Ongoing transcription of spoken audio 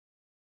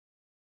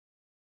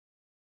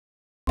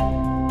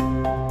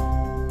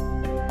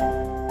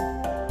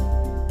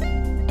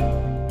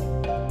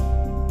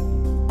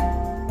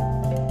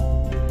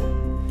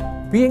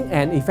Being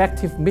an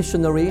effective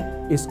missionary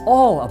is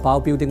all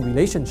about building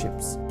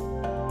relationships.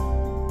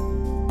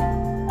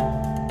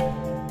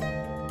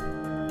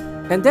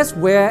 And that's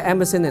where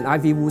Emerson and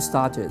Ivy Wu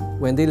started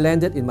when they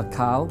landed in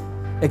Macau,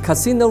 a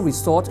casino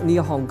resort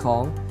near Hong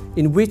Kong,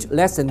 in which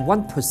less than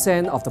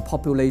 1% of the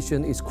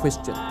population is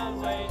Christian.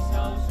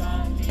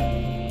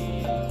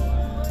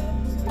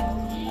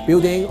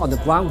 Building on the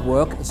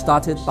groundwork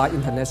started by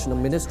International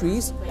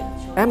Ministries,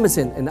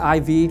 Emerson and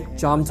Ivy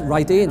jumped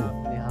right in.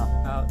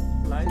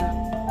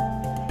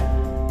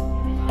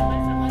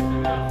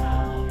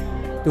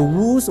 The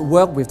Wus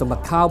worked with the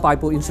Macau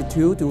Bible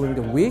Institute during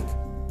the week,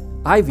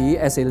 Ivy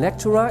as a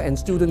lecturer and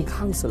student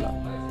counselor,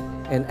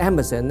 and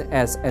Emerson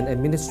as an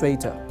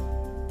administrator.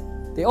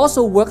 They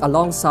also work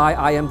alongside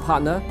IM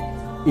Partner,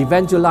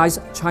 Evangelize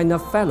China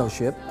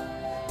Fellowship,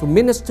 to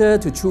minister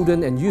to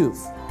children and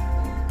youth.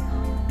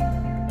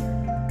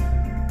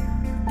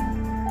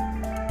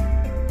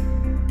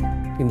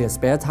 In their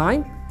spare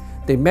time,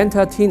 they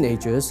mentor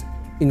teenagers,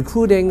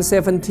 including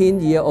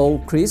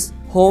 17-year-old Chris,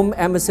 whom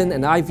Emerson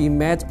and Ivy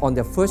met on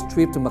their first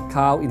trip to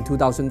Macau in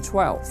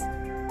 2012.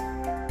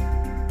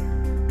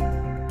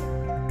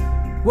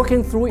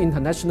 Working through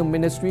International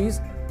Ministries,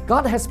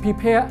 God has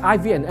prepared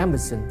Ivy and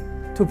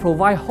Emerson to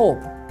provide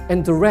hope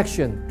and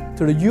direction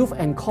to the youth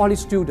and college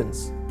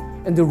students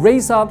and to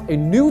raise up a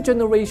new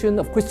generation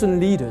of Christian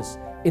leaders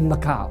in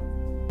Macau.